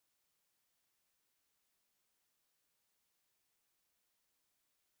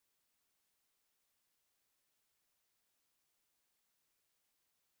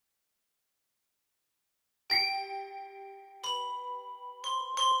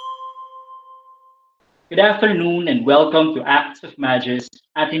Good afternoon and welcome to Acts of Magis,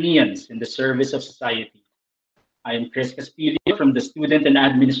 Ateneans in the Service of Society. I am Chris Castillo from the Student and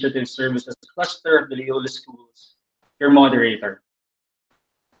Administrative Services Cluster of the Loyola Schools, your moderator.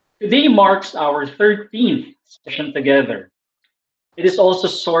 Today marks our 13th session together. It is also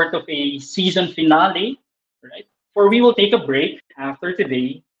sort of a season finale, right? For we will take a break after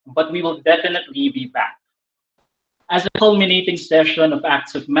today, but we will definitely be back. As a culminating session of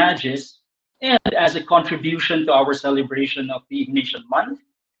Acts of Magis, and as a contribution to our celebration of the Ignatian Month,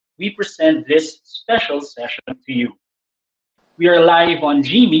 we present this special session to you. We are live on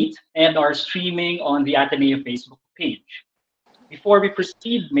Gmeet and are streaming on the Ateneo Facebook page. Before we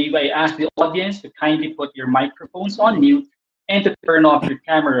proceed, may I ask the audience to kindly put your microphones on mute and to turn off your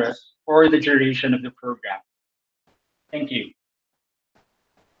cameras for the duration of the program. Thank you.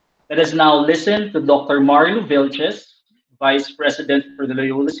 Let us now listen to Dr. Marilu Vilches, Vice President for the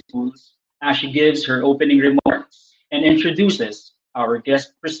Loyola Schools, as she gives her opening remarks and introduces our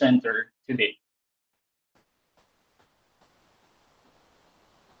guest presenter today.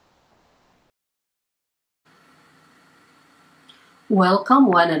 Welcome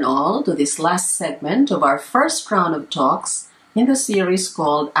one and all to this last segment of our first round of talks in the series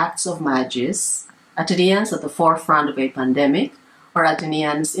called Acts of Magis, Ateneans at the Forefront of a Pandemic, or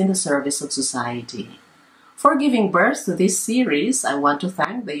Ateneans in the Service of Society. For giving birth to this series, I want to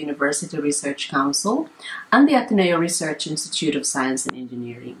thank the University Research Council and the Ateneo Research Institute of Science and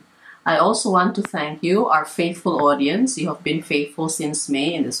Engineering. I also want to thank you, our faithful audience. You have been faithful since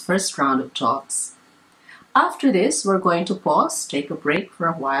May in this first round of talks. After this, we're going to pause, take a break for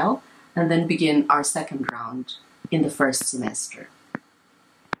a while, and then begin our second round in the first semester.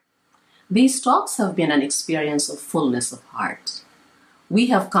 These talks have been an experience of fullness of heart.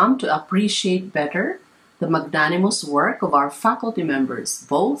 We have come to appreciate better the magnanimous work of our faculty members,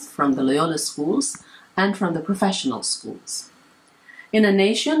 both from the Loyola schools and from the professional schools. In a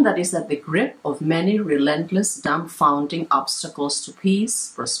nation that is at the grip of many relentless, dumbfounding obstacles to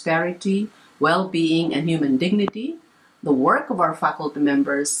peace, prosperity, well-being, and human dignity, the work of our faculty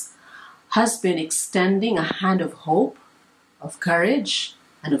members has been extending a hand of hope, of courage,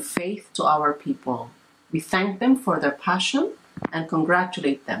 and of faith to our people. We thank them for their passion and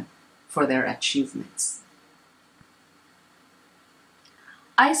congratulate them for their achievements.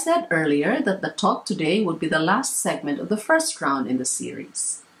 I said earlier that the talk today would be the last segment of the first round in the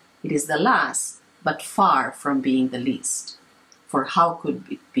series. It is the last, but far from being the least. For how could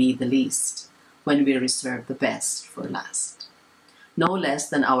it be the least when we reserve the best for last? No less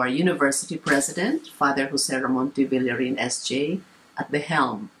than our university president, Father Jose Ramon Villarin, S.J., at the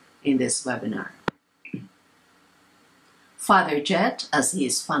helm in this webinar. Father Jet, as he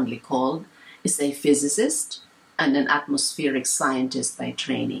is fondly called, is a physicist and an atmospheric scientist by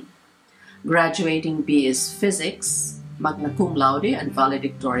training. Graduating B.S. Physics, Magna cum laude and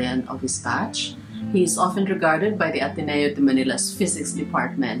Valedictorian of his batch, he is often regarded by the Ateneo de Manila's physics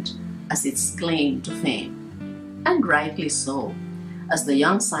department as its claim to fame. And rightly so, as the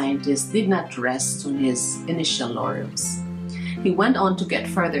young scientist did not rest on his initial laurels. He went on to get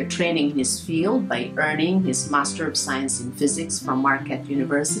further training in his field by earning his Master of Science in Physics from Marquette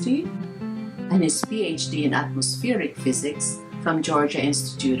University and his PhD in Atmospheric Physics from Georgia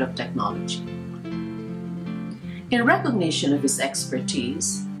Institute of Technology. In recognition of his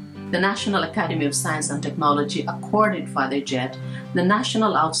expertise, the National Academy of Science and Technology accorded Father Jet the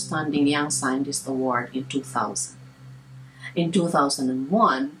National Outstanding Young Scientist Award in 2000. In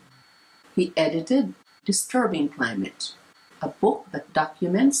 2001, he edited Disturbing Climate, a book that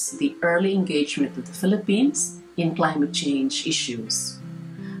documents the early engagement of the Philippines in climate change issues.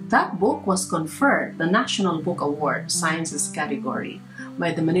 That book was conferred the National Book Award Sciences category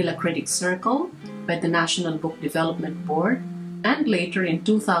by the Manila Critics Circle, by the National Book Development Board, and later in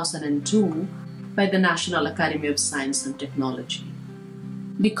 2002 by the National Academy of Science and Technology.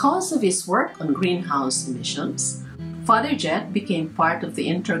 Because of his work on greenhouse emissions, Father Jet became part of the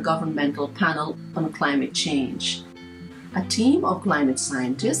Intergovernmental Panel on Climate Change, a team of climate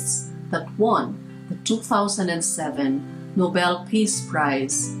scientists that won the 2007 Nobel Peace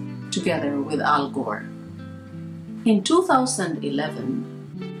Prize together with Al Gore. In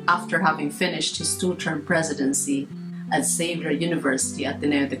 2011, after having finished his two-term presidency at Xavier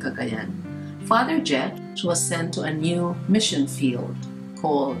University-Ateneo de Cagayan, Father Jet was sent to a new mission field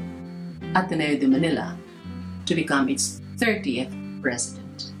called Ateneo de Manila to become its 30th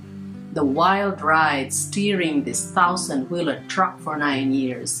president. The wild ride steering this 1,000-wheeler truck for 9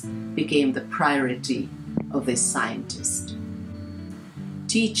 years became the priority of this scientist.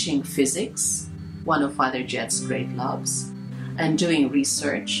 Teaching physics, one of Father Jet's great loves, and doing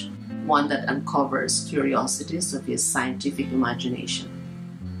research, one that uncovers curiosities of his scientific imagination.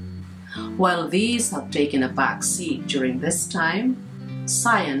 While these have taken a back seat during this time,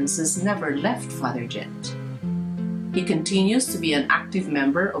 science has never left Father Jet. He continues to be an active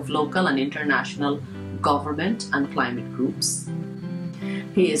member of local and international government and climate groups.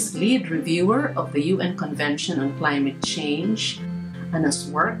 He is lead reviewer of the UN Convention on Climate Change and has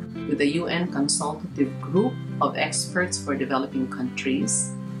worked with the UN Consultative Group of Experts for Developing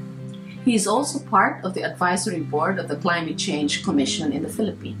Countries. He is also part of the advisory board of the Climate Change Commission in the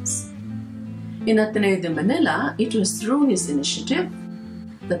Philippines. In Ateneo de Manila, it was through his initiative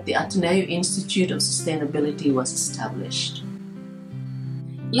that the Ateneo Institute of Sustainability was established.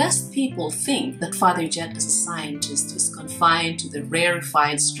 Lest people think that Father Jet as a scientist is confined to the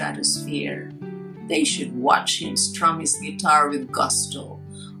rarefied stratosphere, they should watch him strum his guitar with gusto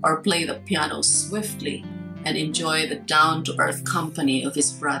or play the piano swiftly and enjoy the down-to-earth company of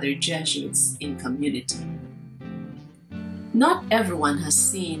his brother Jesuits in community. Not everyone has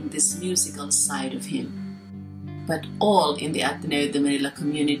seen this musical side of him, but all in the Ateneo de Manila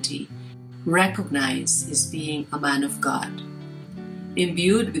community recognize his being a man of God.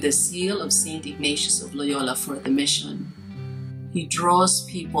 Imbued with the seal of Saint Ignatius of Loyola for the mission, he draws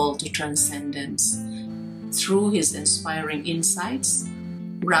people to transcendence through his inspiring insights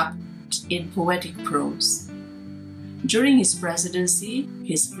wrapped in poetic prose. During his presidency,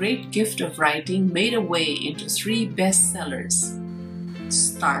 his great gift of writing made a way into 3 bestsellers: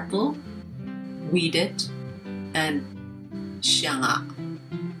 Startle, Weed It, and Sianga.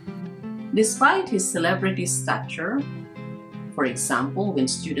 Despite his celebrity stature, for example, when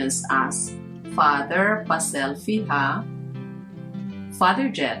students ask, "Father, pa-selfie ha?" Father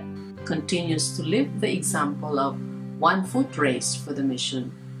Jet continues to live the example of one foot race for the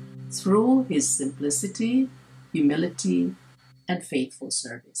mission through his simplicity, humility, and faithful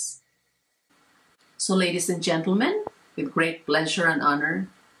service. So, ladies and gentlemen, with great pleasure and honor,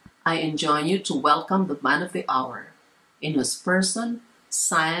 I enjoin you to welcome the man of the hour, in whose person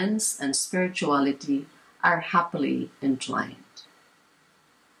science and spirituality are happily entwined.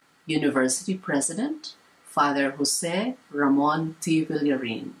 University President, Father Jose Ramon T.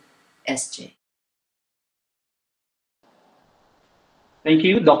 Villarin, SJ. Thank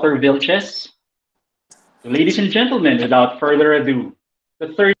you, Dr. Vilches. Ladies and gentlemen, without further ado,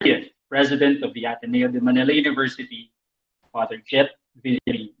 the 30th President of the Ateneo de Manila University, Father Jet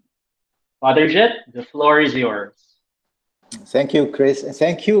Villarin. Father Jet, the floor is yours. Thank you, Chris. And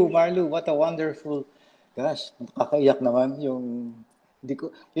thank you, Marlu. What a wonderful, gosh, nakakaiyak naman yung,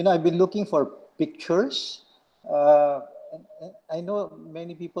 I've been looking for pictures. And I know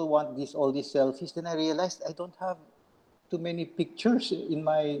many people want all these selfies. Then I realized I don't have too many pictures in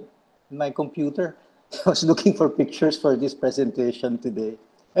my computer. I was looking for pictures for this presentation today.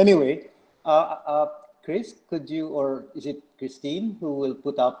 Anyway, Chris, could you, or is it Christine who will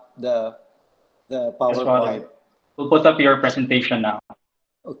put up the PowerPoint? Yes, we'll put up your presentation now.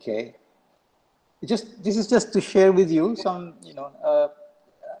 Okay. This is just to share with you some,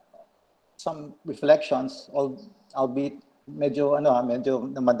 some reflections, albeit medyo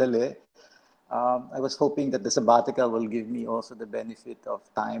madali. I was hoping that the sabbatical will give me also the benefit of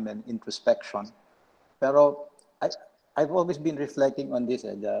time and introspection. Pero I've always been reflecting on this,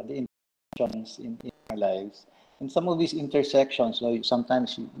 the intersections in our lives. And some of these intersections,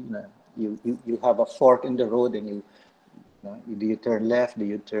 sometimes you have a fork in the road and do you turn left, do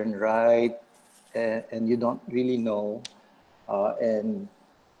you turn right, and you don't really know, and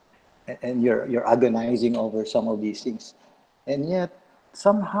you're agonizing over some of these things. And yet,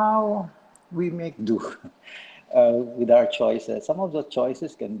 somehow, we make do with our choices. Some of the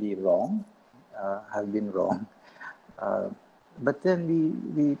choices can be wrong, have been wrong. But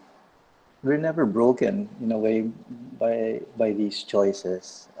then we're never broken in a way by these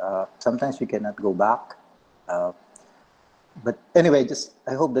choices. Sometimes we cannot go back. But anyway,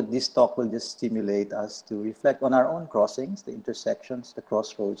 I hope that this talk will just stimulate us to reflect on our own crossings, the intersections, the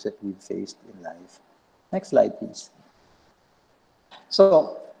crossroads that we've faced in life. Next slide, please.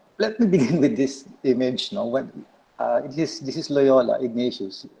 So let me begin with this image. This is Loyola,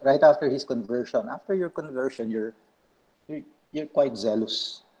 Ignatius. Right after his conversion, after your conversion, you're quite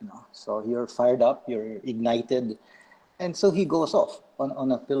zealous. So you're fired up, you're ignited, and so he goes off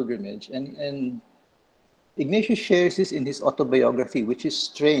on a pilgrimage. And Ignatius shares this in his autobiography, which is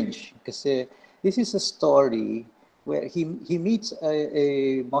strange because this is a story where he meets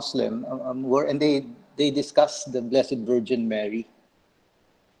a Muslim, and they discuss the Blessed Virgin Mary.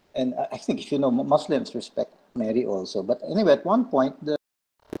 And I think, Muslims respect Mary also. But anyway, at one point, the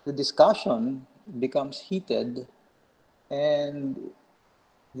discussion becomes heated, and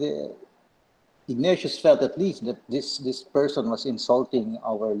the Ignatius felt at least that this person was insulting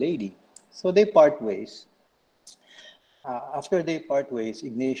Our Lady. So they part ways. After they part ways,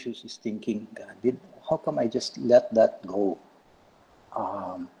 Ignatius is thinking, God, how come I just let that go?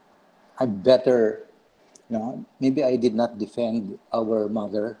 I better, maybe I did not defend our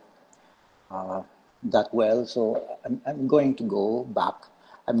mother that well, so I'm going to go back.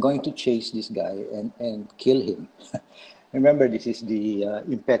 I'm going to chase this guy and kill him. Remember, this is the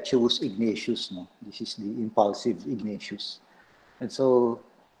impetuous Ignatius, no? This is the impulsive Ignatius. And so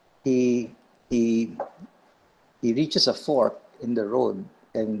he, he, he reaches a fork in the road,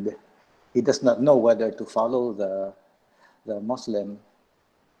 and he does not know whether to follow the Muslim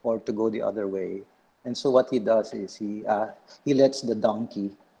or to go the other way. And so what he does is he lets the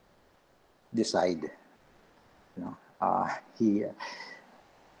donkey decide. He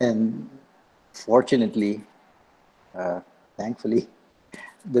and fortunately, thankfully,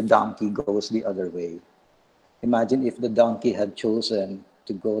 the donkey goes the other way. Imagine if the donkey had chosen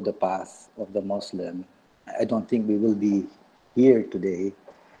to go the path of the Muslim. I don't think we will be here today.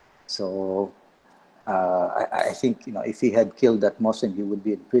 So I think, if he had killed that Muslim, he would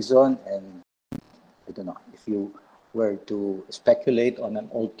be in prison. And I don't know, if you were to speculate on an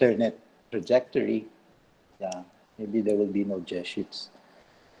alternate trajectory, yeah, maybe there will be no Jesuits.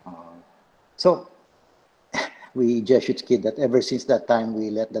 So we Jesuits kid that ever since that time we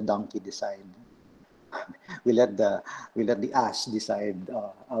let the donkey decide. we let the ass decide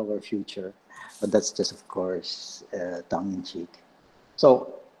our future. But that's just, of course, tongue in cheek.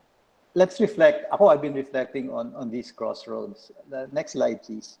 So let's reflect. I've been reflecting on these crossroads. The next slide,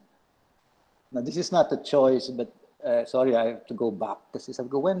 please. Now, this is not a choice, but sorry, I have to go back.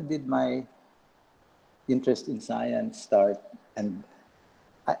 When did my interest in science start? And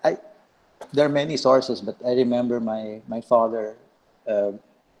there are many sources, but I remember my father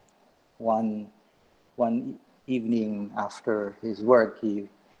one evening after his work, he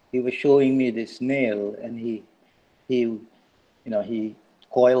was showing me this nail, and he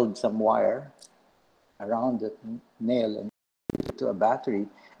coiled some wire around the nail and put it to a battery,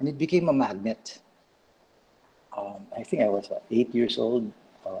 and it became a magnet. I think I was 8 years old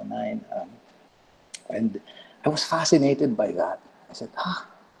or 9, and I was fascinated by that. I said,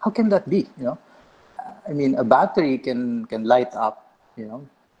 how can that be? I mean, a battery can light up,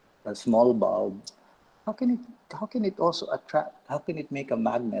 a small bulb. How can it also attract? How can it make a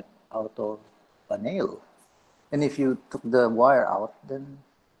magnet out of a nail? And if you took the wire out, then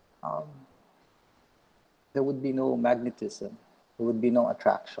there would be no magnetism. There would be no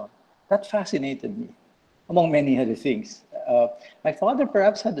attraction. That fascinated me, among many other things. My father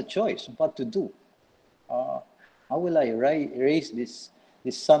perhaps had the choice of what to do. How will I raise this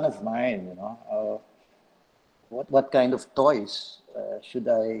son of mine? What kind of toys should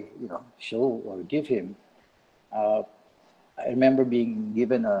I show or give him? I remember being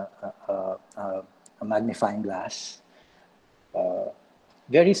given a magnifying glass.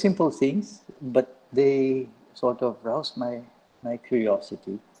 Very simple things, but they sort of roused my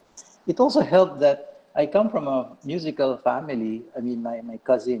curiosity. It also helped that I come from a musical family. I mean, my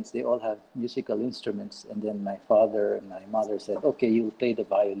cousins, they all have musical instruments. And then my father and my mother said, okay, you play the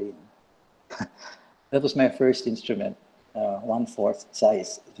violin. That was my first instrument, 1/4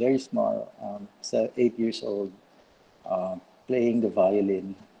 size, very small, so 8 years old, playing the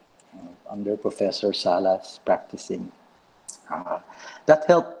violin under Professor Salas, practicing. That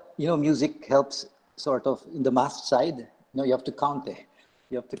helped, music helps sort of in the math side. You have to count it.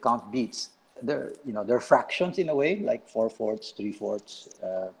 You have to count beats. They're fractions in a way, like 4/4,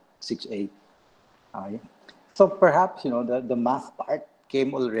 3/4, 6/8. So perhaps, the math part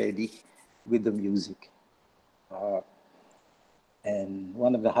came already with the music. And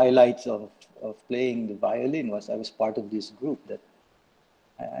one of the highlights of playing the violin was I was part of this group that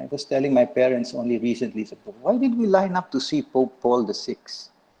I was telling my parents only recently, why did we line up to see Pope Paul VI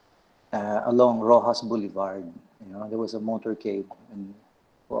along Rojas Boulevard? There was a motorcade and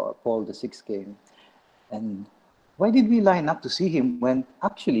Paul VI came. And why did we line up to see him when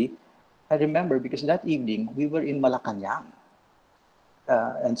actually, I remember because that evening we were in Malacanang.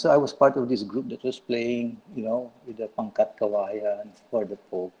 And so I was part of this group that was playing, with the Pangkat Kawayan for the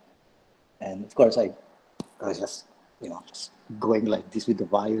Pope. And of course, I was just, just going like this with the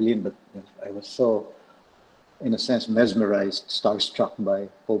violin, but I was so, in a sense, mesmerized, starstruck by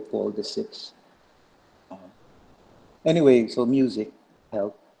Pope Paul VI. Anyway, so music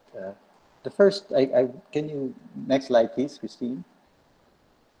helped. The first, can you, next slide please, Christine?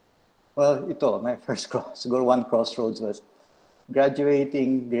 Well, my first crossroads was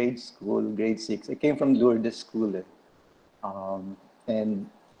graduating grade 6. I came from Lourdes School. And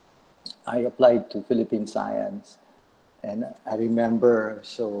I applied to Philippine Science. And I remember, I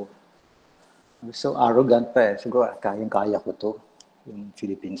was so arrogant pa eh. Siguro, kayang-kaya ko to, yung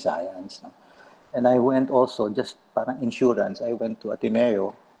Philippine Science. No? And I went also, just parang insurance, I went to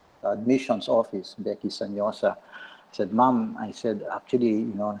Ateneo, admissions office, Becky Sanyosa. I said, Ma'am, I said, actually,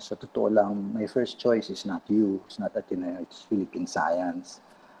 you know, sa totoo lang, my first choice is not you, it's not Ateneo, it's Philippine Science.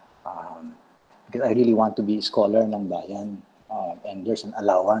 Because I really want to be a scholar ng bayan. And there's an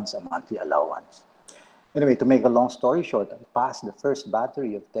allowance, a monthly allowance. Anyway, to make a long story short, I passed the first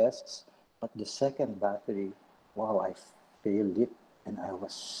battery of tests, but the second battery, wow, I failed it. And I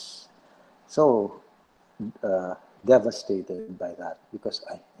was so devastated by that because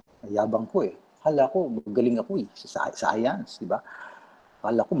yabang ko eh. Hala ko, magaling ako eh, sa science, di ba?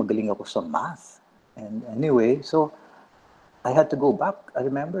 Hala ko, magaling ako sa math. And anyway, so I had to go back, I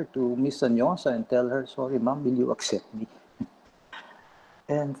remember, to Miss Sanyosa and tell her, sorry, ma'am, will you accept me?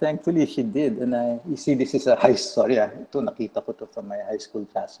 And thankfully, she did. And you see, this is a sorry, ito nakita ko to from my high school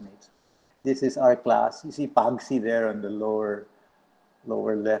classmates. This is our class. You see Pagsi there on the lower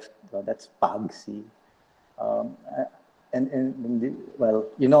left. Well, that's Pagsi. Well,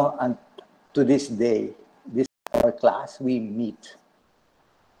 you know, and to this day, this our class, we meet.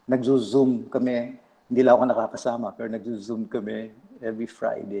 Nagzo-zoom kami. Hindi lang ako nakakasama, pero nagzo-zoom kami every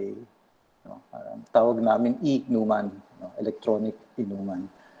Friday. No? Tawag namin inuman, no? Electronic inuman.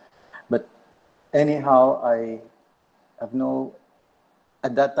 But anyhow, I have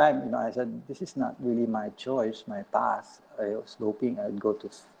at that time, you know, I said, this is not really my choice, my path. I was hoping I'd go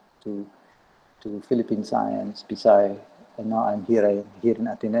to Philippine Science, Pisay, and now I'm here in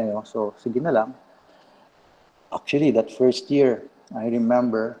Ateneo. So, sige na lang. Actually, that first year, I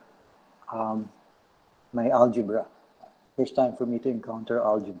remember my algebra. First time for me to encounter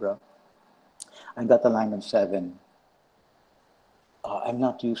algebra. I got a line of 7. I'm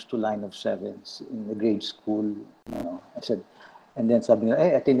not used to line of 7s in the grade school. You know, I said, and then sabi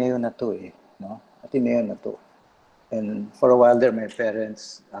nila, Ateneo na to eh. No? Ateneo na to. And for a while there, my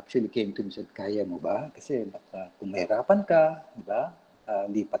parents actually came to me and said, kaya mo ba? Kasi baka kung mahirapan ka, di ba?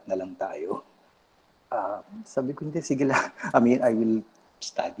 Lipat na lang tayo. Sabi ko, hindi, sige lang. I mean, I will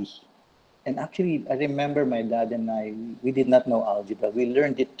study. And actually, I remember my dad and I, we did not know algebra. We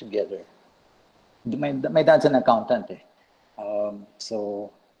learned it together. My dad's an accountant. So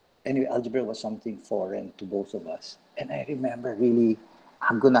anyway, algebra was something foreign to both of us. And I remember really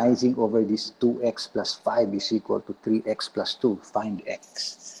agonizing over this 2x plus 5 is equal to 3x plus 2. Find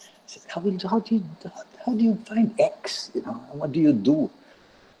x. I said, how do you find x? You know, what do you do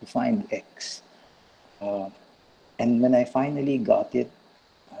to find x? And when I finally got it,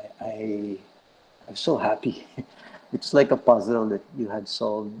 I was so happy. It's like a puzzle that you had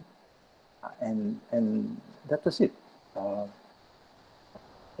solved, and that was it.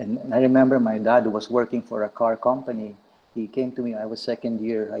 And I remember my dad, who was working for a car company, he came to me, I was second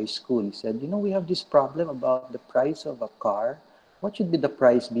year high school. He said, you know, we have this problem about the price of a car. What should be the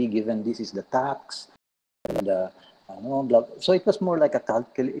price be given this is the tax? And, blah. So it was more like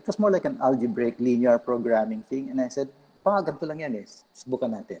it was more like an algebraic linear programming thing. And I said, ganito lang yan eh,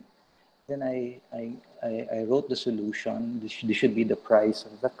 subukan natin. Then I wrote the solution. This should be the price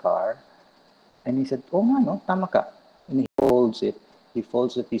of the car. And he said, oh, no, tama ka. And he folds it. He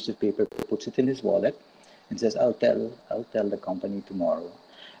folds the piece of paper, puts it in his wallet, and says, I'll tell the company tomorrow.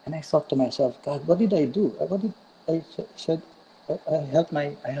 And I thought to myself, God, what did I do? I said, I helped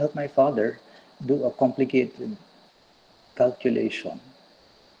my father do a complicated calculation.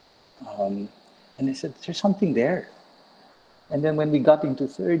 And I said, there's something there. And then when we got into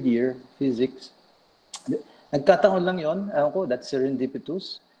third year physics, nagkataon lang yon, that's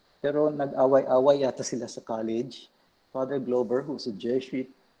serendipitous. Pero nag-away-away yata sila sa college. Father Glover, who's a Jesuit,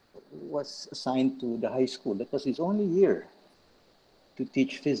 was assigned to the high school. That was his only year to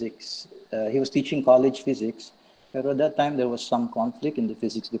teach physics. He was teaching college physics, but at that time there was some conflict in the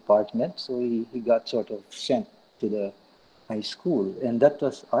physics department, so he got sort of sent to the high school, and that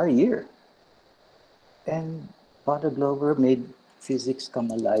was our year. And Father Glover made physics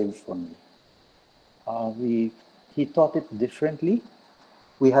come alive for me. He taught it differently.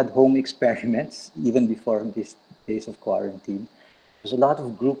 We had home experiments even before these days of quarantine. There's a lot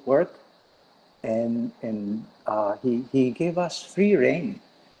of group work, and he gave us free rein.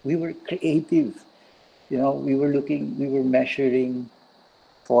 We were creative. You know, we were measuring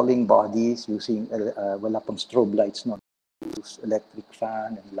falling bodies using wala pang strobe lights, no, electric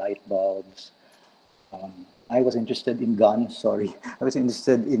fan and light bulbs. I was interested in guns. Sorry, I was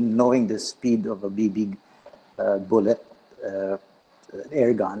interested in knowing the speed of a BB bullet.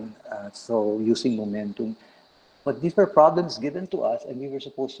 Air gun, so using momentum. But these were problems given to us, and we were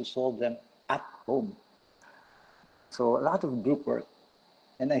supposed to solve them at home. So a lot of group work.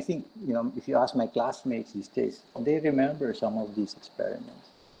 And I think, if you ask my classmates these days, they remember some of these experiments.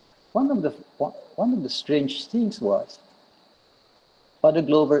 One of the strange things was, Father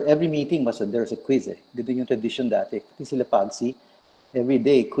Glover, every meeting there's a quiz. Dito yung tradition dati. Pati sila Pagsi, every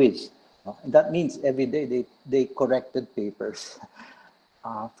day quiz. And that means every day they corrected papers.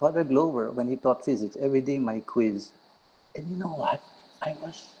 Father Glover, when he taught physics, every day my quiz. And you know what? I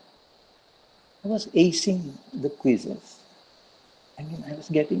was acing the quizzes. I mean, I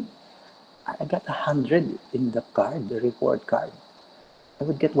got 100 in the card, the report card. I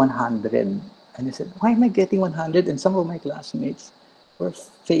would get 100. And I said, why am I getting 100? And some of my classmates were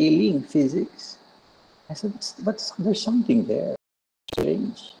failing physics. I said, but there's something there.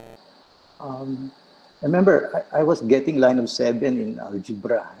 Strange. I remember I was getting line of 7 in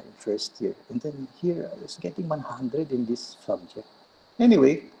algebra in first year. And then here I was getting 100 in this subject.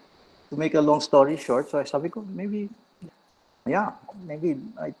 Anyway, to make a long story short, so I said, maybe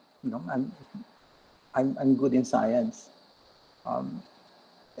I'm good in science.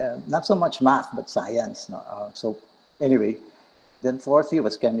 Not so much math, but science. No? So anyway, then fourth year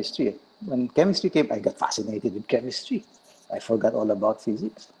was chemistry. When chemistry came, I got fascinated with chemistry. I forgot all about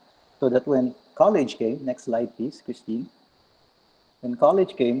physics. So that when college came, next slide please, Christine. When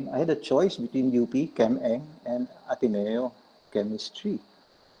college came, I had a choice between UP, Chem-Eng, and Ateneo, chemistry.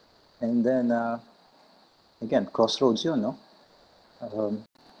 And then, again, crossroads, no?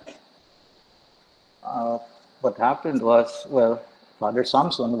 What happened was, well, Father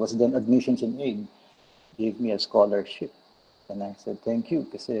Samson was then admissions and aid, gave me a scholarship. And I said, thank you,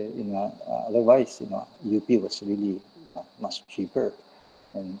 because, otherwise, UP was really much cheaper.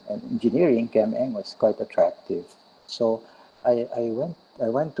 And engineering, Chem-Eng, was quite attractive. So I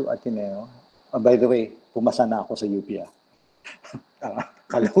went to Ateneo. By the way, pumasa na ako sa UP.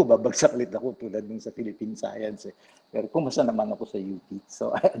 Kala ko babagsak ulit ako tulad nung sa Philippine Science. Pero pumasa naman ako sa UP.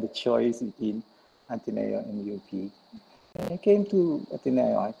 So I had a choice between Ateneo and UP. When I came to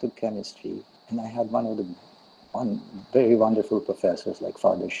Ateneo, I took chemistry. And I had one very wonderful professors like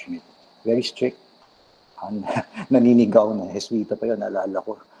Father Schmidt. Very strict. Naninigaw na Jesuita pa yun, naalala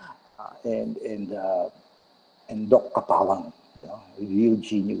ko. And Doc Kapawang, real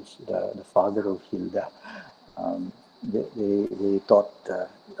genius, the father of Hilda. They taught,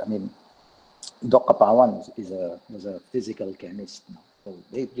 Doc Kapawang was a physical chemist. So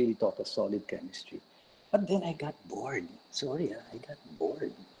they really taught us solid chemistry. But then I got bored. Sorry, I got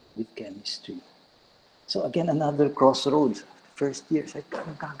bored with chemistry. So again, another crossroads. First year, sabi ko,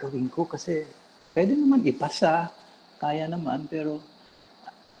 anong gagawin ko? Kasi pwede naman ipasa, kaya naman, pero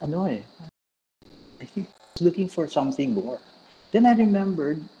I think I was looking for something more. Then I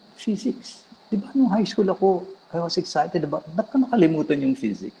remembered physics. Di ba nung high school ako, I was excited about, ba't ko nakalimutan yung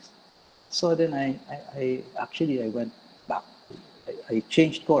physics? So then I went back. I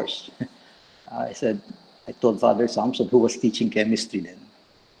changed course. I told Father Samson, who was teaching chemistry then.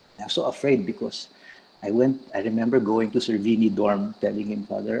 I was so afraid because I remember going to Servini dorm, telling him,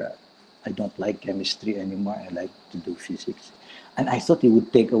 Father, I don't like chemistry anymore. I like to do physics. And I thought he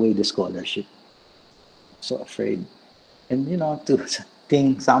would take away the scholarship. So afraid. And, to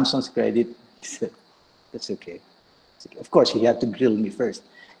think Samson's credit, he said, that's okay. Of course, he had to grill me first.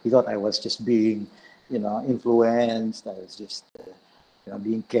 He thought I was just being, influenced. I was just,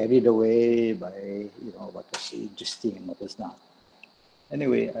 being carried away by, what was interesting and what was not.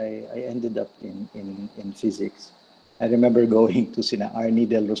 Anyway, I ended up in physics. I remember going to sina Arnie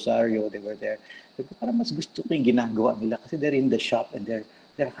Del Rosario. They were there. Parang mas gusto ko yung ginagawa nila kasi they're in the shop and their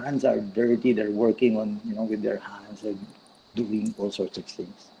hands are dirty. They're working on, with their hands. They're doing all sorts of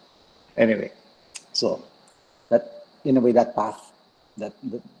things. Anyway, so that, in a way, that path, that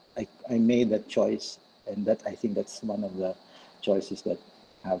I made that choice, and that I think that's one of the choices that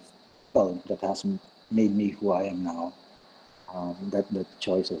has made me who I am now. That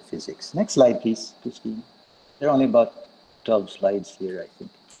choice of physics. Next slide, please, Christine. There are only about 12 slides here, I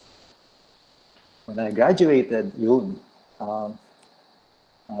think. When I graduated, I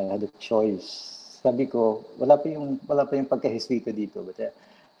had a choice. Sabi ko, wala pa yung pagka-Jesuita dito. But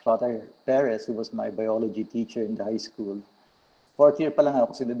Father Perez, who was my biology teacher in the high school, fourth year pa lang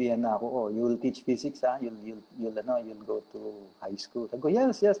ako, sinabihan na ako, you'll teach physics, ha? You'll go to high school. I go,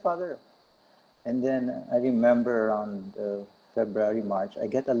 yes, Father. And then I remember around February, March, I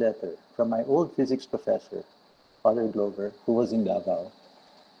get a letter from my old physics professor, Father Glover, who was in Davao.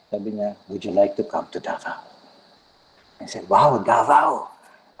 Sabi niya, would you like to come to Davao? I said, wow, Davao!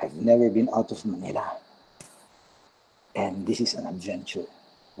 I've never been out of Manila. And this is an adventure.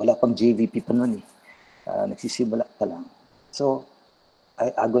 Wala pang JVP pa nun eh. Nagsisibala ka lang. So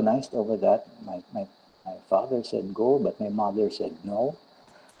I agonized over that. My father said go, but my mother said no.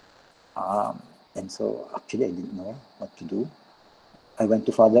 And so actually I didn't know what to do. I went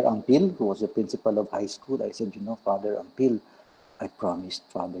to Father Ampil, who was the principal of high school. I said, Father Ampil, I promised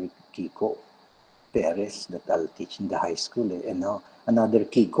Father Kiko Perez that I'll teach in the high school. And now another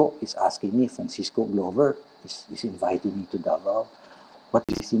Kiko is asking me, Francisco Glover is inviting me to Davao. What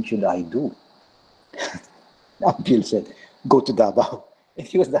decision should I do? Ampil said, go to Davao. And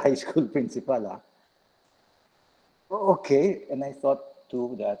he was the high school principal. Okay. And I thought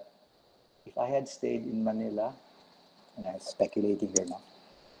too that if I had stayed in Manila, and I'm speculating here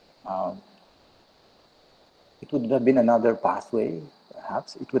now, it would have been another pathway,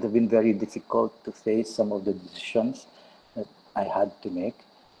 perhaps. It would have been very difficult to face some of the decisions that I had to make,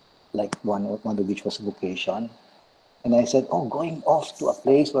 like one of which was vocation. And I said, oh, going off to a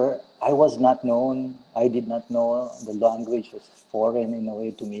place where I was not known, I did not know, the language was foreign in a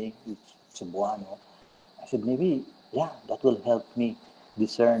way to me, it's Cebuano. I said, maybe, yeah, that will help me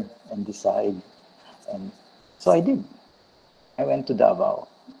discern and decide. And so I did. I went to Davao,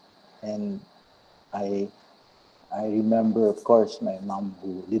 and I I remember, of course, my mom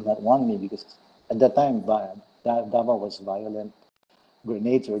who did not want me because at that time, Davao was violent.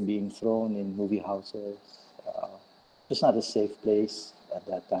 Grenades were being thrown in movie houses. It was not a safe place at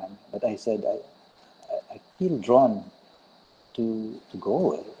that time. But I said, I feel drawn to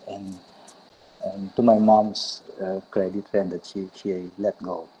go. And to my mom's credit, friend, that she let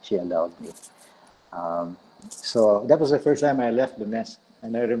go. She allowed me. Um, so that was the first time I left the nest.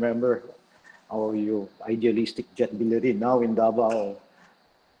 And I remember, oh, you idealistic Jet Villarin, now in Davao,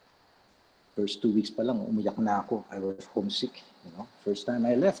 first 2 weeks pa lang, umiyak na ako. I was homesick, first time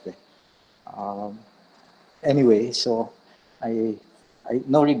I left. Um, anyway, so I,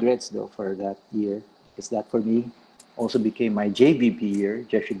 no regrets though for that year, because that for me also became my JVP year,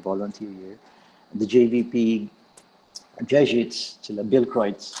 Jesuit volunteer year. The JVP Jesuits, sila Bill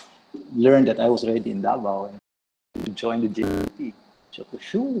Kreutz, learned that I was already in Davao and to join the JVP. So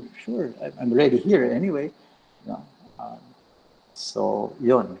sure, I'm already here anyway. You know, so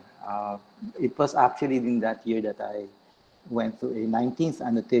yun. It was actually in that year that I went through a 19th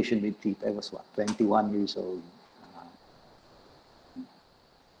annotation retreat. I was 21 years old.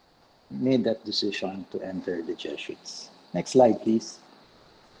 Made that decision to enter the Jesuits. Next slide, please.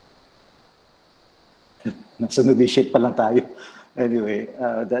 Nasa novitiate pa lang tayo. Anyway,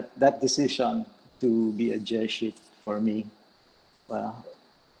 that decision to be a Jesuit for me, well,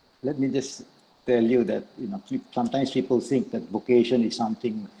 let me just tell you that sometimes people think that vocation is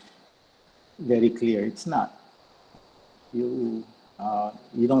something very clear. It's not. You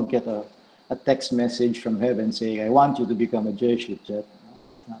don't get a text message from heaven saying, "I want you to become a Jesuit."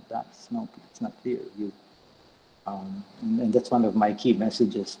 It's not that. It's not clear. And that's one of my key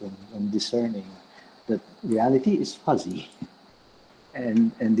messages when discerning that reality is fuzzy,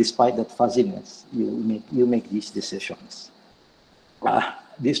 and despite that fuzziness, you make these decisions.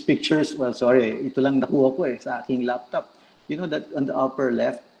 These pictures, well, sorry, ito lang nakuha ko sa aking laptop. You know that on the upper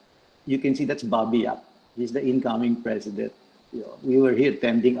left, you can see that's Bobby Yap. He's the incoming president. We were here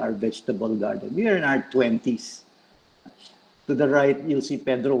tending our vegetable garden. We are in our 20s. To the right, you'll see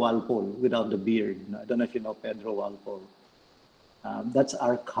Pedro Walpole without the beard. I don't know if you know Pedro Walpole. That's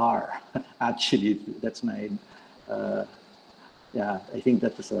our car, actually. That's my, I think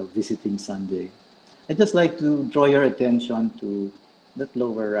that was a visiting Sunday. I'd just like to draw your attention to that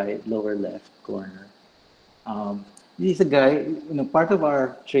lower right, lower left corner. He's a guy, part of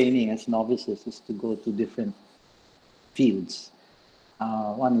our training as novices is to go to different fields.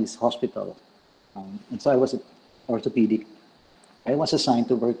 One is hospital. And so I was at orthopedic. I was assigned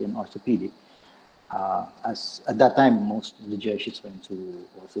to work in orthopedic. As at that time, most of the Jesuits went to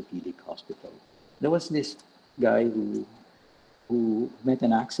orthopedic hospital. There was this guy who met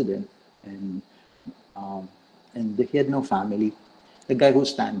an accident and he had no family. The guy who's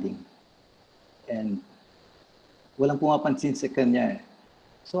standing. And walang pumapansin sa kanya.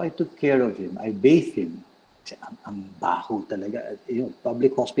 So I took care of him. I bathed him. Kasi ang baho talaga.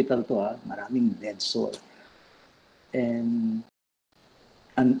 Public hospital to, maraming dead sore. And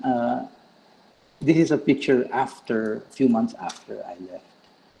this is a picture a few months after I left.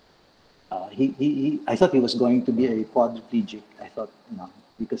 I thought he was going to be a quadriplegic. I thought,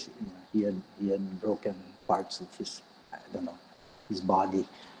 because he had broken parts of his, I don't know, his body.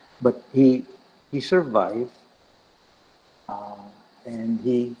 But he survived, and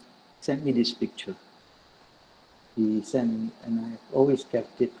he sent me this picture. He sent, and I always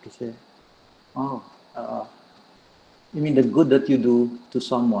kept it because, you mean the good that you do to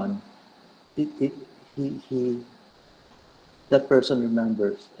someone, he that person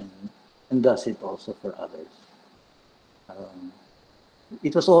remembers and does it also for others. Um,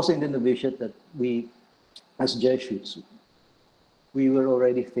 it was also in the novitiate that we, as Jesuits, we were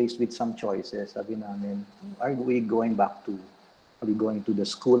already faced with some choices. Sabi namin, are we going to the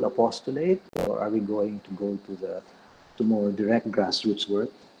school apostolate, or are we going to go to more direct grassroots work?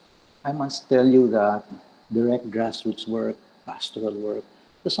 I must tell you that direct grassroots work, pastoral work,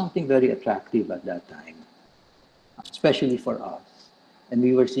 was something very attractive at that time, especially for us. And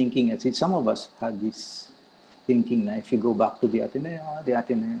we were thinking, as some of us had this thinking that if you go back to the Ateneo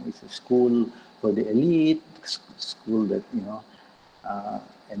is a school for the elite, school that,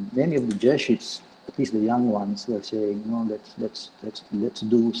 and many of the Jesuits, at least the young ones, were saying, no, let's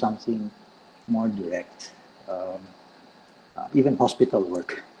do something more direct, even hospital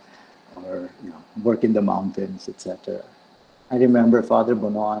work, or work in the mountains, etc. I remember Father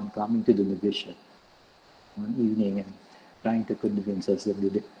Bonoan coming to the novitiate one evening and trying to convince us that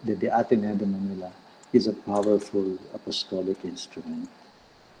the Ateneo de Manila is a powerful apostolic instrument.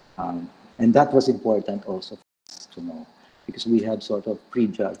 And that was important also for us to know, because we had sort of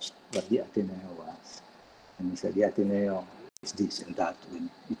prejudged what the Ateneo was. And we said the Ateneo is this and that, when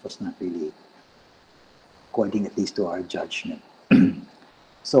it was not really according at least to our judgment.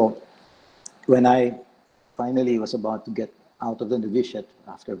 So when I finally was about to get out of the novitiate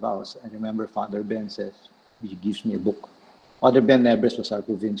after vows, I remember Father Ben says, he gives me a book. Father Ben Nebres was our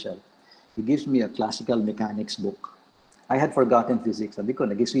provincial. He gives me a classical mechanics book. I had forgotten physics. Sabi ko,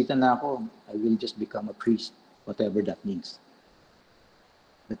 nag-iswitan na ako, I will just become a priest, whatever that means.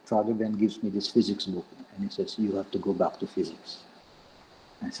 But Father Ben gives me this physics book, and he says, you have to go back to physics.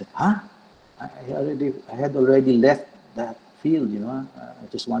 And I said, huh? I had already left that field, I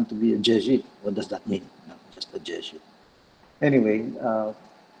just want to be a Jesuit. What does that mean? No, just a Jesuit. Anyway,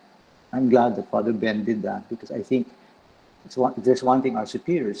 I'm glad that Father Ben did that, because I think there's one thing our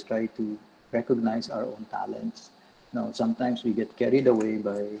superiors try to recognize our own talents. Sometimes we get carried away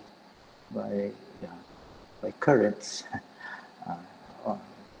by currents, or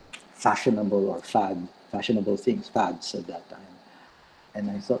fashionable things, fads at that time.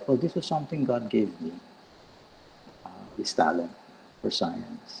 And I thought, oh, this was something God gave me, this talent for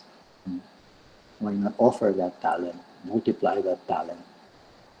science. Why not offer that talent, multiply that talent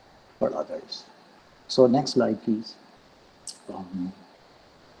for others? So next slide, please.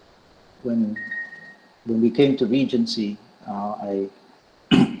 When we came to Regency, I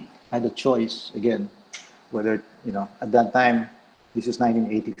had a choice again, whether, at that time, this is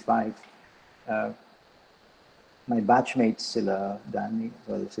 1985, my batchmates, sila Danny,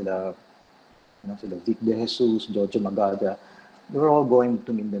 sila Vic De Jesus, Jojo Magada, they were all going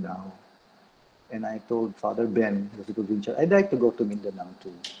to Mindanao. And I told Father Ben, the provincial, I'd like to go to Mindanao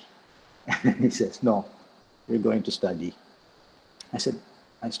too. And he says, no, you're going to study. I said,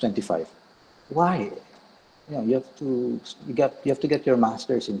 I was 25. Why? You have to get your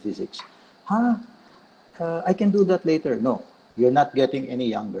master's in physics. Huh? I can do that later. No, you're not getting any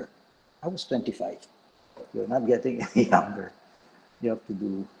younger. I was 25. You're not getting any younger. You have to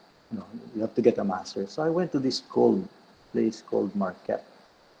do, you have to get a master's. So I went to this cold place called Marquette.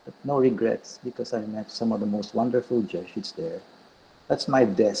 But no regrets, because I met some of the most wonderful Jesuits there. That's my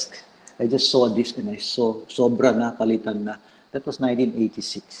desk. I just saw this and I saw sobra na, kalitan na. That was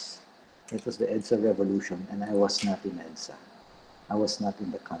 1986. It was the EDSA revolution, and I was not in EDSA. I was not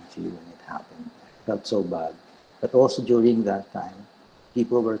in the country when it happened. I felt so bad. But also during that time,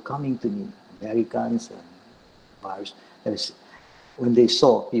 people were coming to me, Americans and bars. When they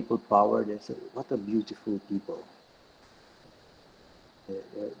saw people power, they said, what a beautiful people.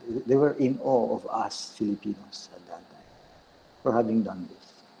 They were in awe of us Filipinos at that time for having done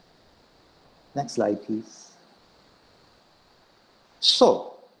this. Next slide, please.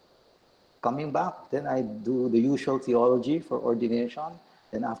 So, coming back, then I do the usual theology for ordination.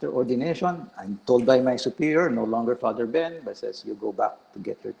 Then after ordination, I'm told by my superior, no longer Father Ben, but says, you go back to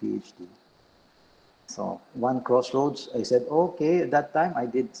get your PhD. So one crossroads, I said, okay, at that time I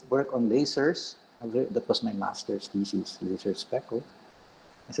did work on lasers. That was my master's thesis, laser speckle.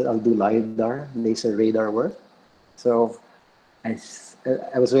 I said, I'll do LiDAR, laser radar work. So I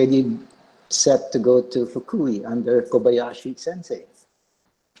was already set to go to Fukui under Kobayashi Sensei.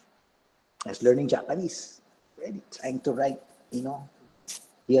 I was learning Japanese, already trying to write,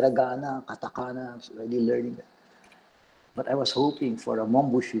 hiragana, katakana, I was already learning that. But I was hoping for a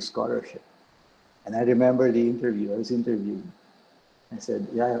Mombushi scholarship. And I remember the interview, I was interviewed. I said,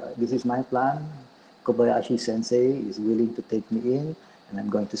 yeah, this is my plan. Kobayashi Sensei is willing to take me in, and I'm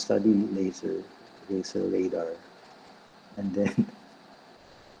going to study laser radar. And then,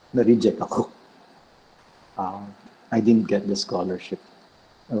 na-reject ako. I didn't get the scholarship.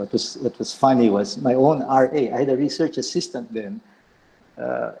 And what was funny was my own RA, I had a research assistant then,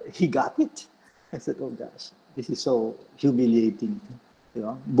 he got it. I said, oh gosh, this is so humiliating. You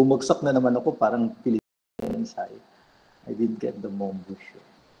know, bumagsak na naman ako parang Philippines. I didn't get the membership.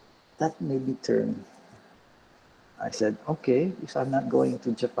 That made me turn. I said, okay, if I'm not going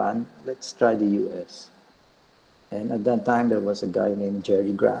to Japan, let's try the US. And at that time, there was a guy named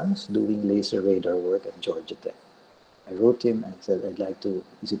Jerry Grams doing laser radar work at Georgia Tech. I wrote him and said, I'd like to,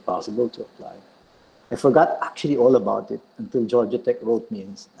 is it possible to apply? I forgot actually all about it until Georgia Tech wrote me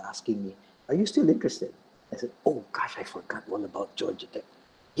and asking me, are you still interested? I said, oh gosh, I forgot all about Georgia Tech.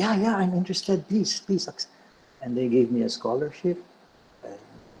 Yeah, I'm interested, please. And they gave me a scholarship.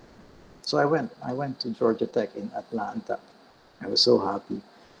 So I went to Georgia Tech in Atlanta. I was so happy.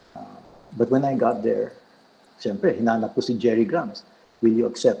 But when I got there, siyempre, hinanap ko si Jerry Grams. Will you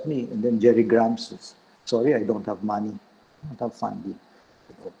accept me? And then Jerry Grams says, sorry, I don't have money. I don't have funding.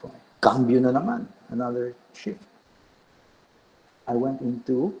 Cambio na naman, another shift. I went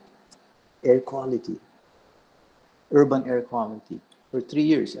into air quality, urban air quality. For 3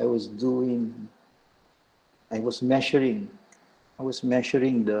 years, I was measuring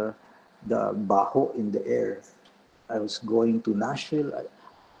the baho in the air. I was going to Nashville.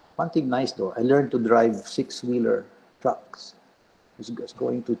 One thing nice though, I learned to drive 6-wheeler trucks. I was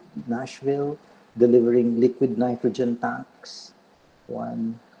going to Nashville, delivering liquid nitrogen tanks.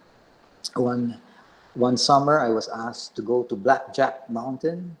 One summer, I was asked to go to Blackjack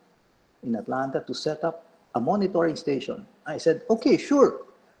Mountain in Atlanta to set up a monitoring station. I said, okay, sure.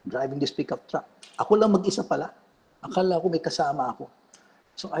 Driving this pickup truck. Ako lang mag-isa pala. Akala ko may kasama ako.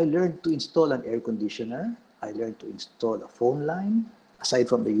 So I learned to install an air conditioner. I learned to install a phone line, aside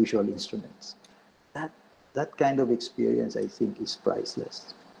from the usual instruments. That kind of experience, I think, is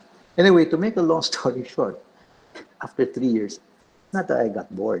priceless. Anyway, to make a long story short, after 3 years, not that I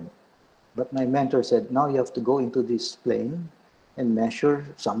got bored, but my mentor said, now you have to go into this plane and measure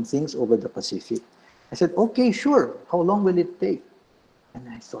some things over the Pacific. I said, okay, sure. How long will it take? And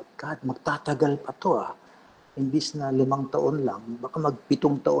I thought, God, magtatagal pa to ah. Imbis na 5 taon lang, baka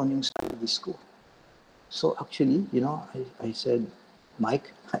mag-7 taon yung studies ko. So actually, you know, I said,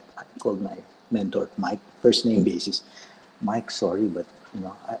 Mike, I called my mentor, Mike, first name basis. Mike, sorry, but you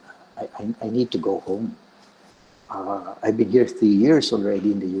know, I need to go home. I've been here 3 years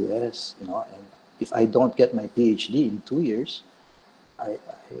already in the US, you know, and if I don't get my PhD in 2 years, I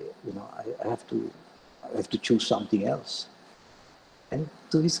have to choose something else. And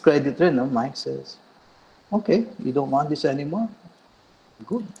to his credit, Mike says, okay, you don't want this anymore?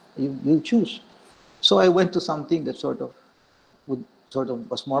 Good, you choose. So I went to something that sort of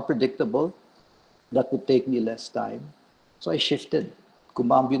was more predictable, that would take me less time. So I shifted.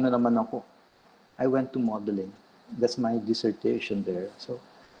 Kumambyo na naman ako. I went to modeling. That's my dissertation there. So,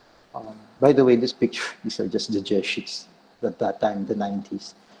 by the way, this picture, these are just the Jesuits at that time, the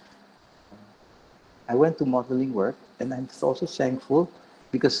 90s. I went to modeling work, and I'm also thankful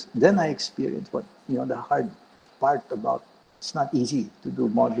because then I experienced what, you know, the hard part about, it's not easy to do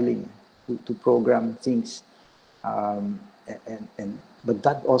modeling, to program things. But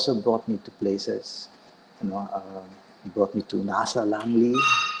that also brought me to places, you know, it brought me to NASA Langley.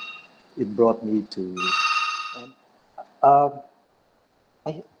 It brought me to,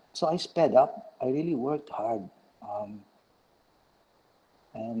 so I sped up. I really worked hard.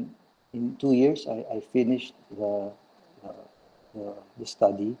 And in 2 years, I finished the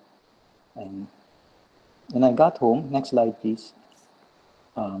study. And when I got home, next slide, please.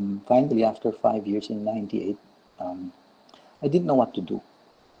 Finally, after 5 years in 98, I didn't know what to do.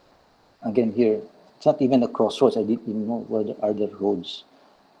 Again, here, it's not even a crossroads. I didn't even know where are the roads.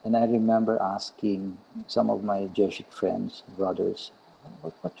 And I remember asking some of my Jesuit friends, brothers,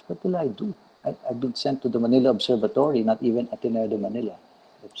 what will I do? I've been sent to the Manila Observatory, not even Ateneo de Manila,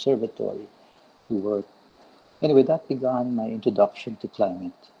 Observatory, to work. Anyway, that began my introduction to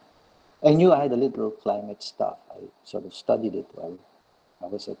climate. I knew I had a little climate stuff. I sort of studied it while I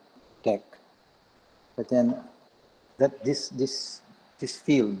was at Tech. But then that this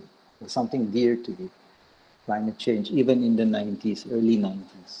field was something dear to me, climate change, even in the 90s, early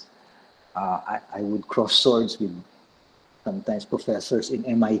 90s. I would cross swords with sometimes professors in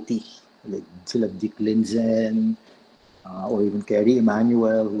MIT, like Dick Linzen, or even Kerry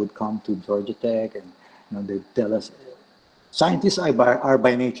Emanuel, who would come to Georgia Tech, and you know, they'd tell us, scientists are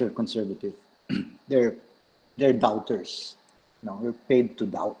by nature conservative. they're doubters. You know, we're paid to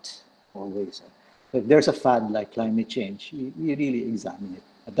doubt always. If there's a fad like climate change, you really examine it.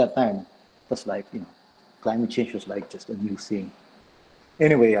 At that time, it was like, you know, climate change was like just a new thing.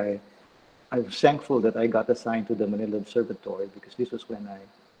 Anyway, I'm thankful that I got assigned to the Manila Observatory because this was when I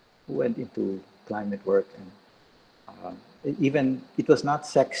went into climate work, and even it was not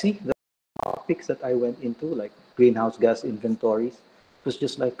sexy. The topics that I went into, like greenhouse gas inventories, it was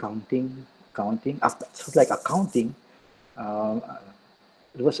just like counting. After, it was like accounting. Um,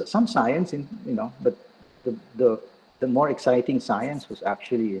 there was some science in, but the, the, the more exciting science was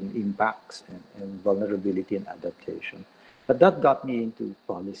actually in impacts and vulnerability and adaptation. But that got me into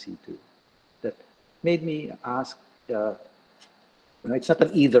policy too. That made me ask, it's not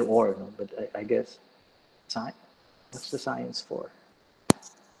an either or, no, but I guess, science, what's the science for?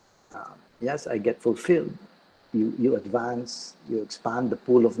 Yes, I get fulfilled. You advance, you expand the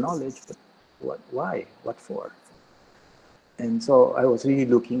pool of knowledge, but why? What for? And so I was really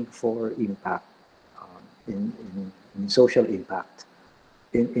looking for impact, in social impact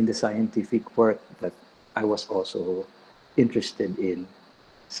in the scientific work that I was also interested in.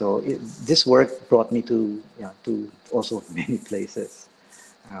 So this work brought me to also many places.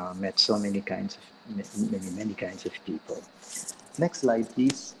 Met so many kinds of many kinds of people. Next slide,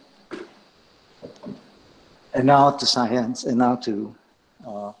 please. And now to science, and now to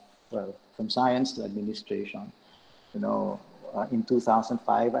from science to administration. In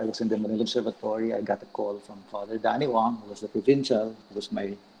 2005, I was in the Manila Observatory. I got a call from Father Danny Wong, who was the provincial, who was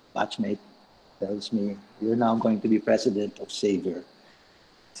my batchmate. Tells me, "You're now going to be president of Xavier."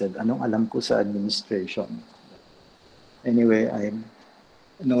 I said, "Anong alam ko sa administration?" Anyway, I'm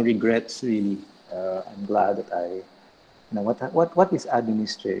no regrets really. I'm glad that what is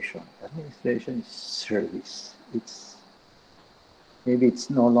administration? Administration is service. Maybe it's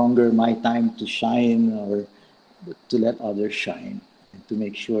no longer my time to shine or to let others shine, and to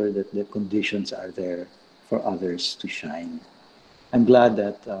make sure that the conditions are there for others to shine. I'm glad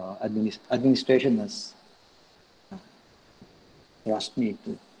that administration has thrust me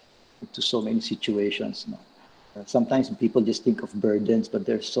to so many situations. No? Sometimes people just think of burdens, but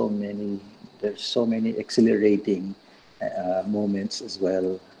there's so many exhilarating moments as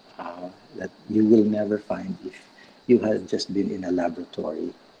well that you will never find if you had just been in a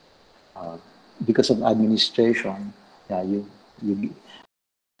laboratory. Because of administration, yeah, you you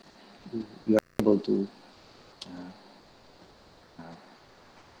are able to,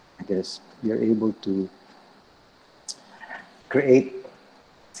 I guess, you're able to create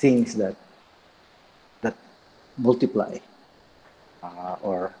things that multiply,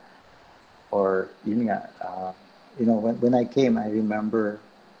 or when I came, I remember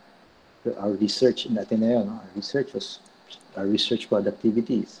our research in Ateneo. No? Our research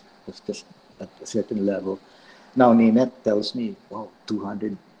productivities was just at a certain level. Now Ninet tells me, wow,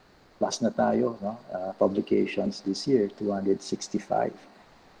 200 plus na tayo, no? Publications this year, 265.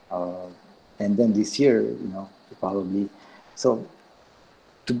 And then this year, probably. So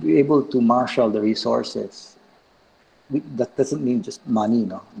to be able to marshal the resources, that doesn't mean just money,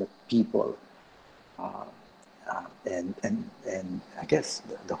 no, but people, and I guess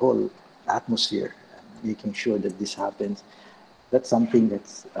the whole atmosphere, making sure that this happens. That's something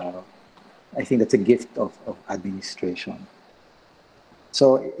that's I think that's a gift of administration.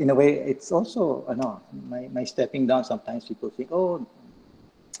 So in a way, it's also my stepping down. Sometimes people think, oh,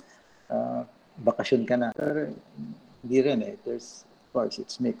 bakasyon ka na. Pero hindi rin eh. Of course,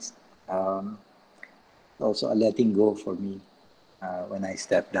 it's mixed. Also a letting go for me when I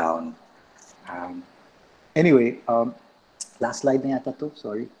step down. Anyway, last slide na yata to,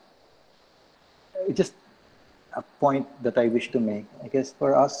 sorry. Just a point that I wish to make. I guess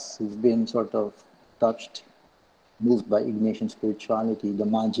for us who've been sort of touched, moved by Ignatian spirituality, the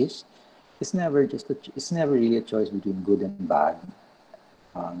Magis, it's never really a choice between good and bad.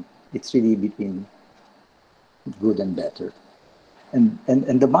 It's really between good and better. And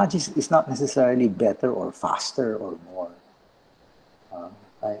the Magis is not necessarily better or faster or more.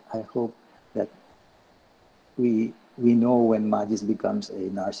 I hope that we know when Magis becomes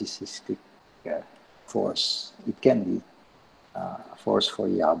a narcissistic force. It can be a force for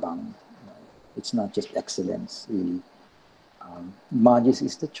yabang. It's not just excellence, really. Magis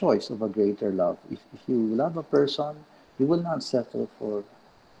is the choice of a greater love. If you love a person, you will not settle for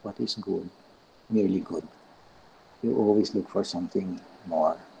what is good, merely good. You always look for something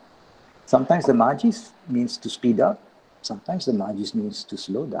more. Sometimes the Magis means to speed up. Sometimes the Magis means to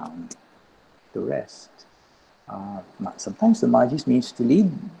slow down, to rest. Sometimes the Magis means to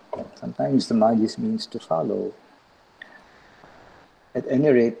lead. Sometimes the Magis means to follow. At any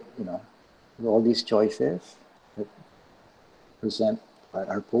rate, with all these choices that present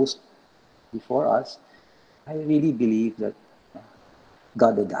our post before us, I really believe that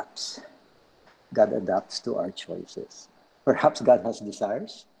God adapts. God adapts to our choices. Perhaps God has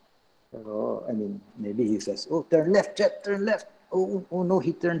desires, Pero, I mean, maybe he says, oh, turn left, Jet, turn left. Oh no,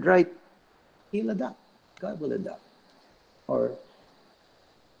 he turned right. He'll adapt. God will adapt. Or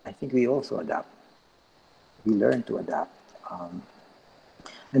I think we also adapt. We learn to adapt.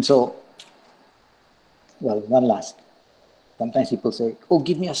 And so, well, one last. Sometimes people say, oh,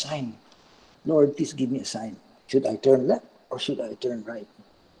 give me a sign. Lord, please give me a sign. Should I turn left or should I turn right?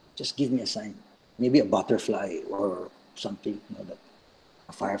 Just give me a sign. Maybe a butterfly or something,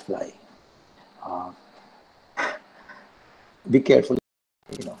 a firefly. Be careful,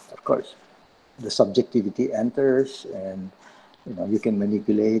 of course. The subjectivity enters and, you can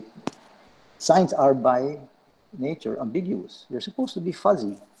manipulate. Signs are by nature ambiguous. They're supposed to be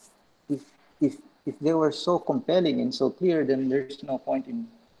fuzzy. If, if, if they were so compelling and so clear, then there's no point in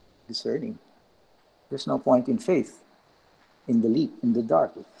discerning. There's no point in faith, in the leap, in the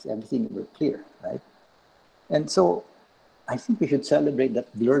dark, if everything were clear, right? And so I think we should celebrate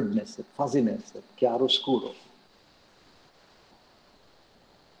that blurredness, that fuzziness, that chiaroscuro.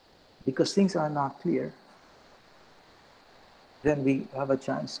 Because things are not clear, then we have a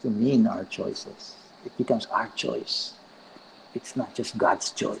chance to mean our choices. It becomes our choice. It's not just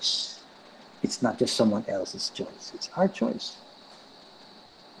God's choice. It's not just someone else's choice. It's our choice.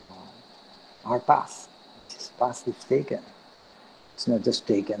 Our path. This path we've taken. It's not just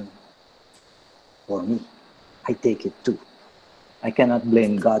taken for me. I take it too. I cannot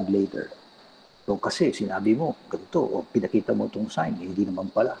blame God later. So kasi sinabi mo, ganito, o pinakita mo itong sign, hindi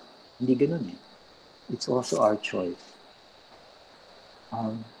naman pala. Hindi ganun eh. It's also our choice.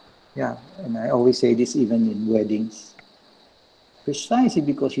 Yeah, and I always say this even in weddings. Precisely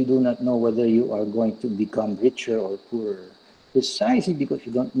because you do not know whether you are going to become richer or poorer. Precisely because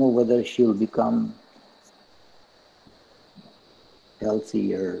you don't know whether she'll become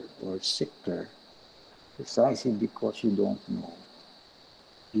healthier or sicker. Precisely because you don't know.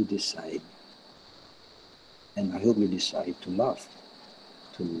 You decide. And I hope you decide to love.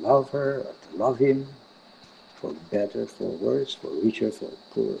 To love her or to love him. For better, for worse, for richer, for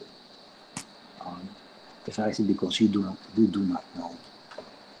poorer. Precisely because you do not know.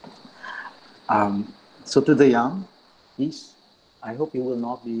 So to the young, please, I hope you will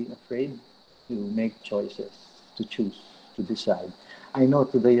not be afraid to make choices, to choose, to decide. I know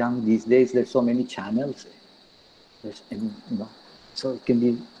to the young these days, there's so many channels. So it can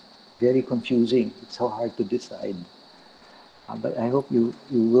be very confusing. It's so hard to decide. But I hope you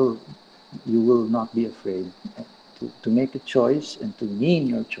will not be afraid to make a choice and to mean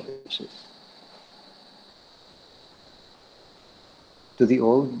your choices. To the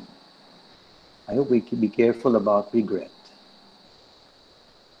old, I hope we can be careful about regret.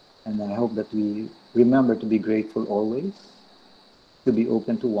 And I hope that we remember to be grateful always, to be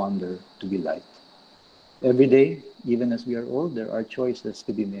open to wonder, to be light. Every day, even as we are old, there are choices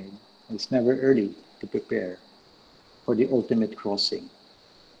to be made. It's never early to prepare for the ultimate crossing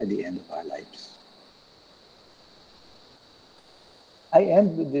at the end of our lives. I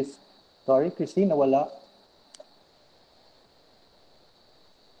end with this. Sorry, Christine, nawala.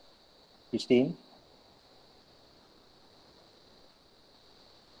 Christine?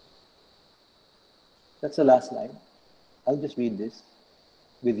 That's the last line. I'll just read this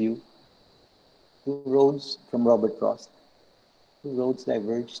with you. Two roads from Robert Frost. Two roads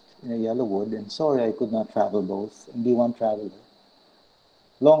diverged in a yellow wood, and sorry I could not travel both and be one traveler.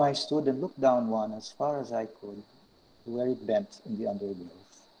 Long I stood and looked down one as far as I could, to where it bent in the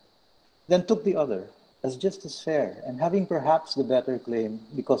undergrowth. Then took the other, as just as fair, and having perhaps the better claim,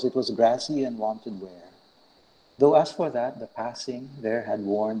 because it was grassy and wanted wear. Though as for that, the passing there had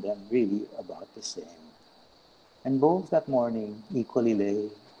worn them really about the same. And both that morning equally lay,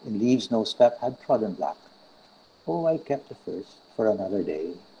 in leaves no step had trodden black. Oh, I kept the first for another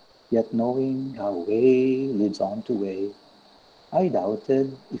day, yet knowing how way leads on to way, I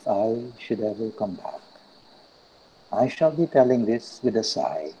doubted if I should ever come back. I shall be telling this with a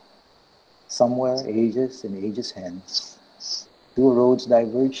sigh. Somewhere ages and ages hence, two roads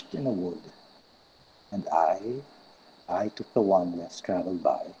diverged in a wood, and I took the one less traveled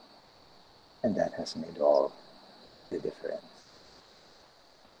by, and that has made all the difference.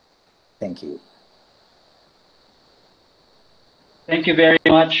 Thank you. Thank you very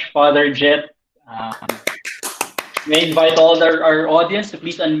much, Father Jet. May invite all our audience to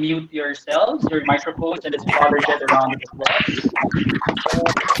please unmute yourselves, your microphones, and it's Father Jet, a round of applause.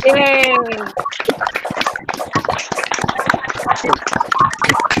 Yay!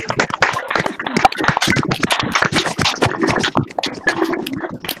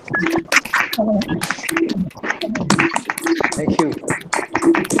 Thank you.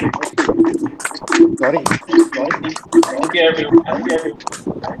 Sorry. Thank you, everyone.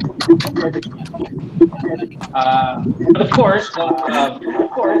 But of course,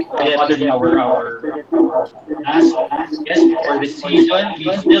 getting our last guest for this season,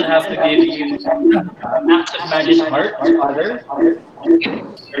 we still have to give you acts of Magis heart, Father.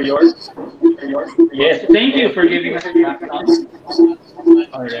 They're yours. Yes, thank you for giving us the background.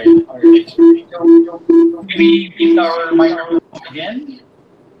 All right, all right. So we mute our microphone again.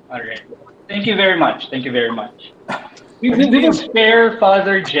 All right. Thank you very much. Thank you very much. We will spare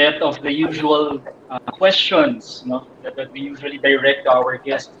Father Jet of the usual questions, that we usually direct to our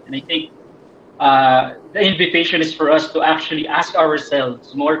guests. And I think the invitation is for us to actually ask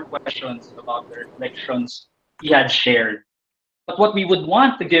ourselves more questions about the reflections he had shared. But what we would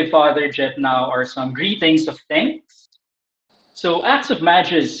want to give Father Jet now are some greetings of thanks. So Acts of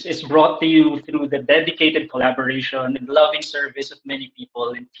Magis is brought to you through the dedicated collaboration and loving service of many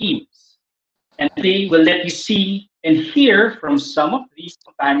people and teams. And today we'll let you see and hear from some of these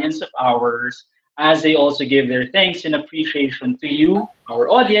companions of ours as they also give their thanks and appreciation to you, our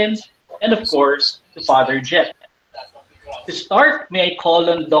audience, and of course, to Father Jet. To start, may I call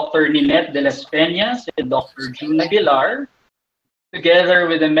on Dr. Ninette de las Peñas and Dr. June Aguilar, together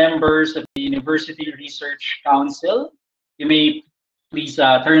with the members of the University Research Council. You may please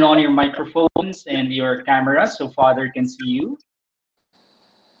turn on your microphones and your cameras so Father can see you.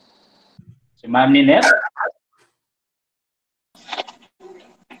 So, Ma'am Ninette.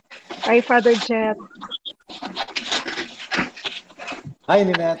 Hi, Father Jet. Hi,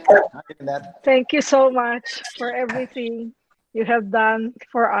 Ninette. Hi, Ninette. Thank you so much for everything you have done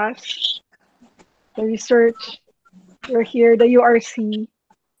for us. The research, you're here, the URC.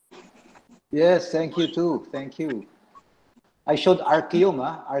 Yes, thank you too. Thank you. I showed Archeum,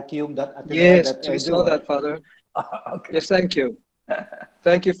 Archeum.Ateneo. Yes, I saw that, Father. Okay. Yes, thank you.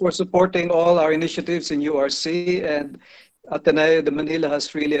 Thank you for supporting all our initiatives in URC, and Ateneo de Manila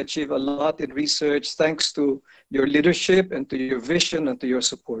has really achieved a lot in research thanks to your leadership and to your vision and to your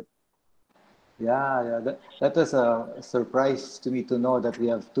support. Yeah, that was a surprise to me to know that we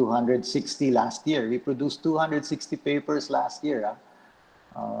have 260 last year. We produced 260 papers last year.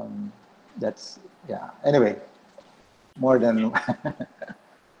 That's, yeah, anyway, more than...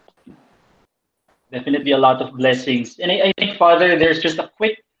 Definitely a lot of blessings. And I think, Father, there's just a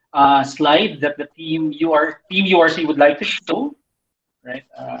quick slide that the team URC would like to show, right?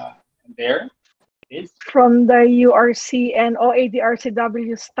 There it is. From the URC and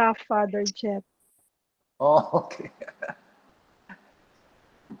OADRCW staff, Father Jet. Oh, okay.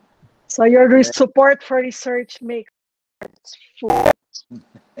 So your support for research makes full.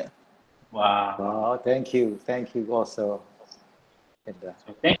 Wow. Oh, thank you. Thank you also. So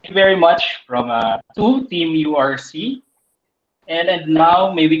thank you very much from to Team URC. And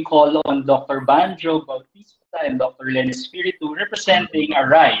now may we call on Dr. Banjo Bautista and Dr. Len Espiritu representing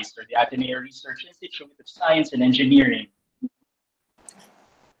ARISE, or the Ateneo Research Institute of Science and Engineering.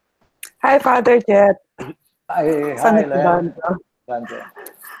 Hi, Father Jet. Hi, Len. Banjo.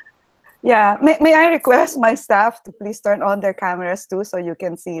 Yeah, may I request my staff to please turn on their cameras too so you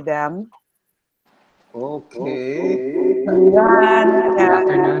can see them? Okay. Good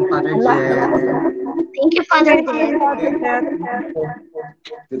afternoon, Father Jet. Thank you, Father Jet.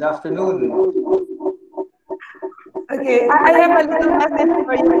 Good afternoon. Okay, I have a little message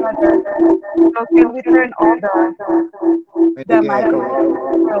for you, Father. So can we turn on the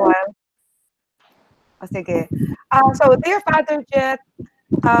microphone for a while? Oh, sige. So, dear Father Jet,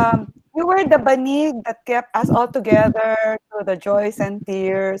 you were the banig that kept us all together through the joys and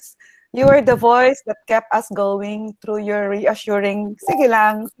tears. You were the voice that kept us going through your reassuring, sige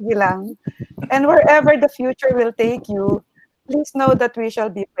lang, sige lang. And wherever the future will take you, please know that we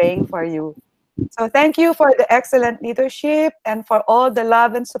shall be praying for you. So thank you for the excellent leadership and for all the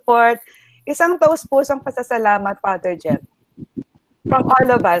love and support. Isang taus-pusong pasasalamat, Father Jet. From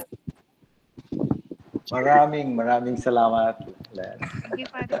all of us. Maraming salamat, Len. Thank you,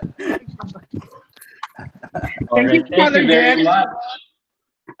 Father. Thank you, Father Jet.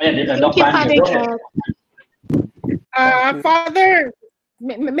 Thank you, Father Jet. Father,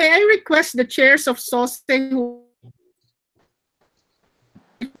 may I request the chairs of SOSE who...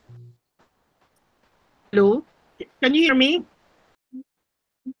 Hello? Can you hear me?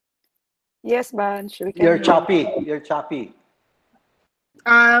 Yes, Banj. You're choppy. You're choppy.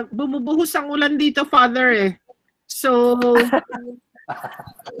 Bumubuhos ang ulan dito, Father eh. So,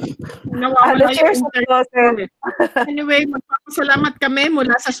 nawawala yung internet. Anyway, magpapasalamat kami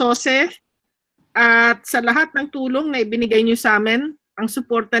mula sa SOSE at sa lahat ng tulong na ibinigay niyo sa amin, ang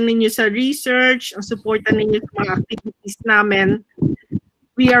suporta ninyo sa research, ang suporta ninyo sa mga activities namin.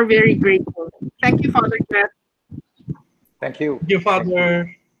 We are very grateful. Thank you, Father Jet. Thank you. Thank you,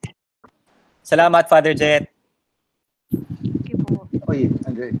 Father. Salamat, Father Jet. Thank you po. Oy,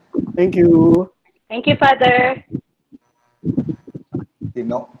 Andre. Thank you. Thank you, Father.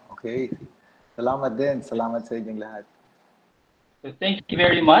 Tino. Okay. Salamat din. Salamat sa inyong lahat. So thank you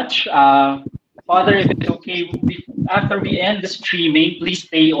very much. Father, if it's okay, after we end the streaming, please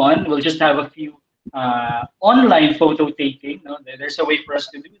stay on. We'll just have a few online photo taking. No? There's a way for us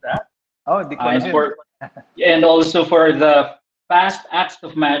to do that. Oh, and also for the past acts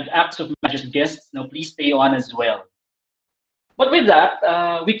of Magis guests, no, please stay on as well. But with that,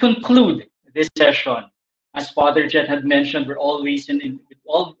 we conclude this session. As Father Jet had mentioned, we're always we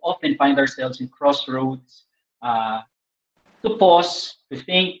often find ourselves in crossroads, to pause, to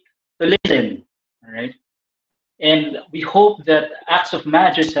think, to listen. All right. And we hope that acts of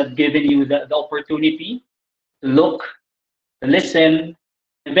Magis have given you the opportunity to look, to listen,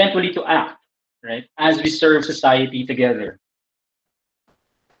 eventually to act, right, as we serve society together.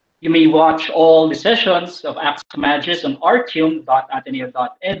 You may watch all the sessions of Acts of Magis on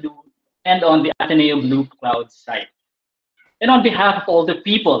artium.ateneo.edu and on the Ateneo Blue Cloud site. And on behalf of all the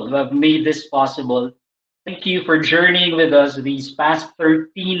people who have made this possible, thank you for journeying with us these past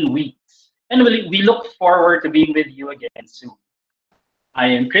 13 weeks. And we look forward to being with you again soon. I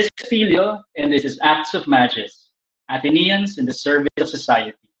am Chris Castillo, and this is Acts of Magis, Ateneans in the service of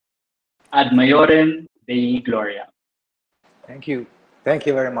society. Ad Maiorem Dei Gloria. Thank you. Thank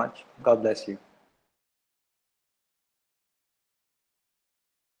you very much. God bless you.